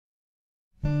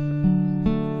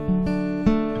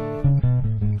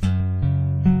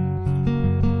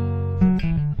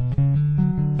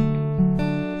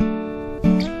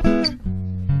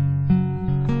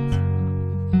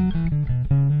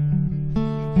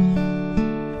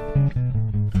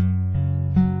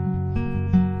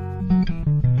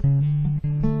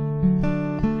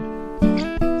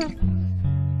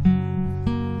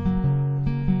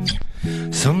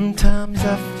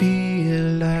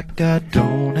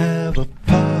have a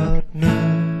partner.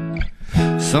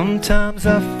 Sometimes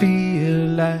I feel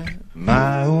like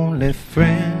my only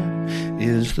friend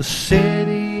is the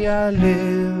city I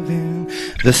live in,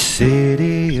 the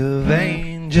city of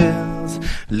angels.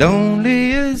 Lonely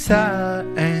as I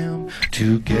am,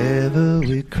 together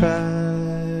we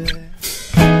cry.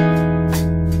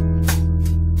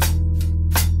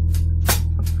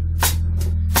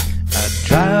 I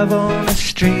drive on the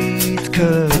streets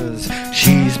 'cause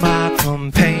she's my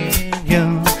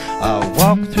companion. I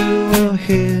walk through the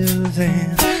hills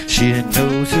and she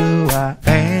knows who I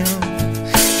am.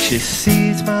 She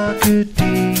sees my good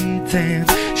deeds and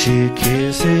she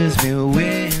kisses me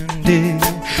windy.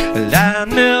 Well, I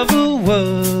never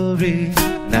worry,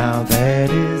 now that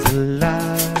is a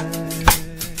lie.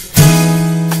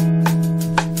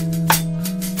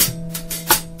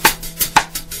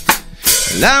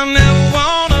 Well, I never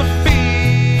wanna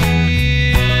feel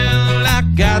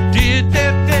like I did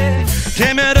that day.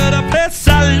 Take me to the place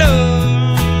I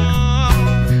love,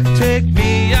 take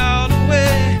me all the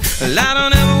way. Well, I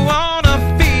don't ever wanna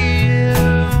feel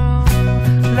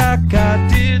like I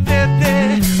did that day.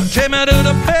 Take me to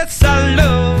the place I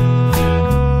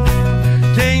love,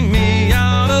 take me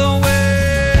all the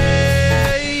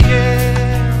way. Yeah,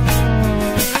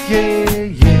 yeah,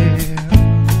 yeah.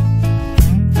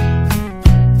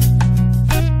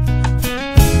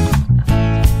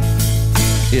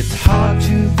 It's hard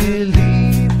to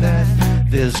believe that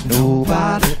there's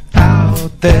nobody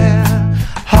out there.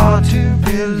 Hard to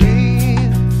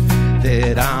believe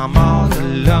that I'm all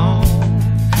alone.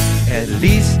 At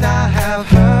least I have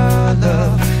her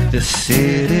love, the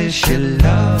city she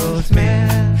loves me.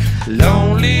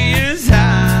 Lonely is